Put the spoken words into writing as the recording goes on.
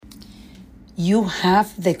You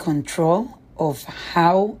have the control of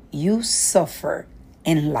how you suffer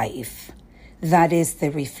in life. That is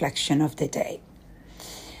the reflection of the day.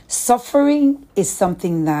 Suffering is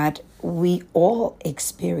something that we all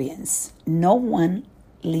experience. No one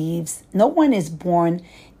is born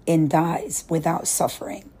and dies without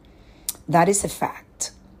suffering. That is a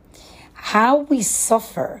fact. How we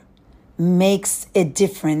suffer makes a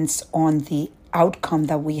difference on the outcome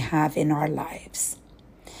that we have in our lives.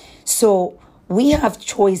 So we have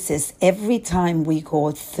choices every time we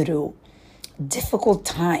go through difficult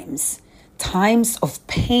times, times of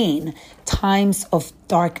pain, times of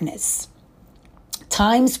darkness,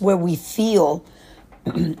 times where we feel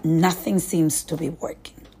nothing seems to be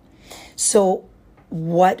working. So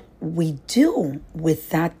what we do with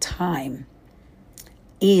that time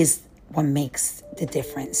is what makes the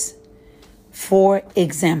difference. For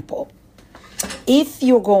example, if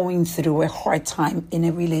you're going through a hard time in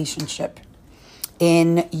a relationship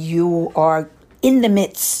and you are in the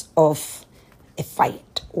midst of a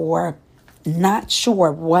fight or not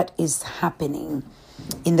sure what is happening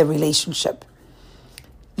in the relationship,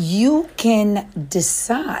 you can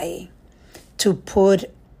decide to put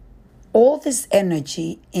all this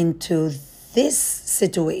energy into this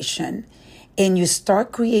situation and you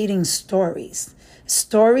start creating stories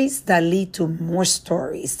that lead to more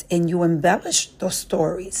stories, and you embellish those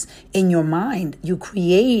stories in your mind. You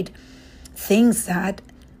create things that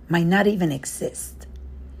might not even exist.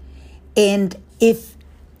 And if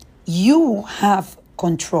you have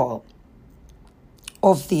control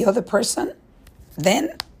of the other person,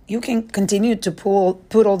 then you can continue to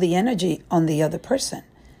put all the energy on the other person.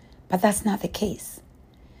 But that's not the case.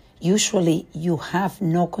 Usually you have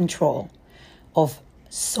no control of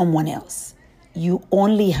someone else. You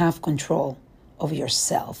only have control of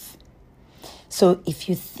yourself. So if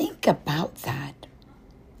you think about that,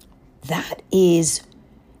 that is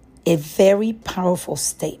a very powerful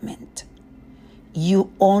statement.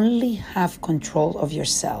 You only have control of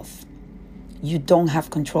yourself. You don't have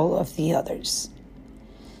control of the others.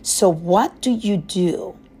 So what do you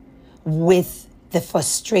do with the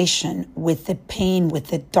frustration, with the pain, with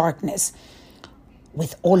the darkness,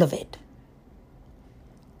 with all of it?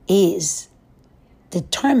 Is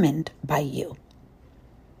determined by you.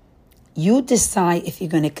 You decide if you're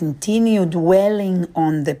going to continue dwelling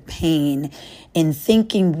on the pain and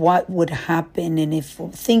thinking what would happen, and if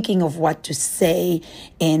thinking of what to say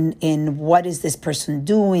and what is this person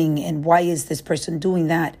doing and why is this person doing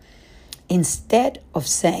that, instead of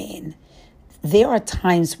saying there are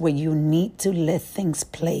times where you need to let things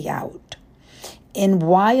play out. And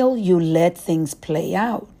while you let things play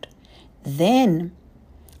out, then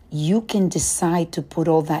you can decide to put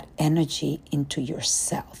all that energy into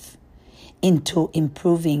yourself, into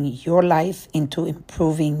improving your life, into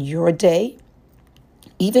improving your day.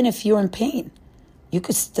 Even if you're in pain, you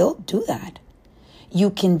could still do that. You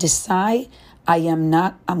can decide, I'm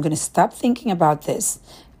going to stop thinking about this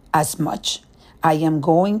as much. I am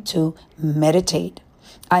going to meditate.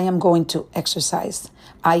 I am going to exercise.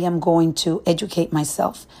 I am going to educate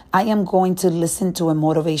myself. I am going to listen to a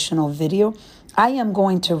motivational video. I am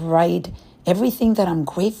going to write everything that I'm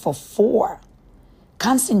grateful for,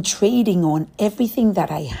 concentrating on everything that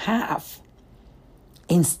I have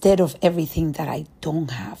instead of everything that I don't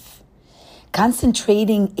have.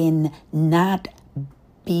 Concentrating in not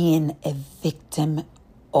being a victim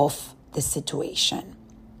of the situation,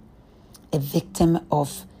 a victim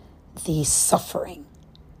of the suffering.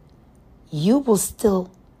 You will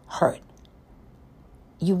still hurt.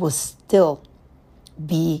 You will still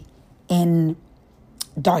be in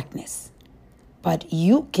darkness, but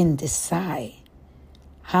you can decide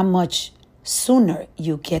how much sooner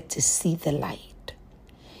you get to see the light.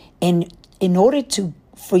 And in order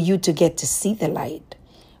for you to get to see the light,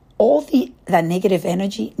 all that negative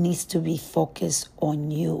energy needs to be focused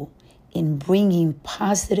on you in bringing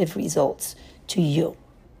positive results to you.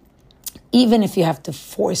 Even if you have to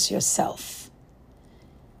force yourself,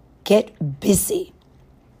 get busy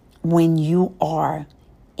when you are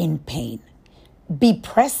in pain. Be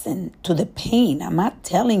present to the pain. I'm not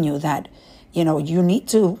telling you that, you need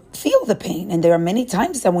to feel the pain. And there are many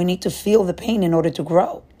times that we need to feel the pain in order to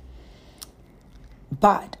grow.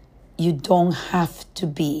 But you don't have to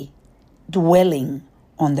be dwelling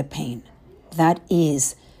on the pain. That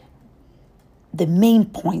is the main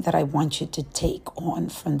point that I want you to take on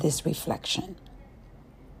from this reflection.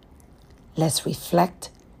 Let's reflect,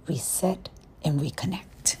 reset, and reconnect.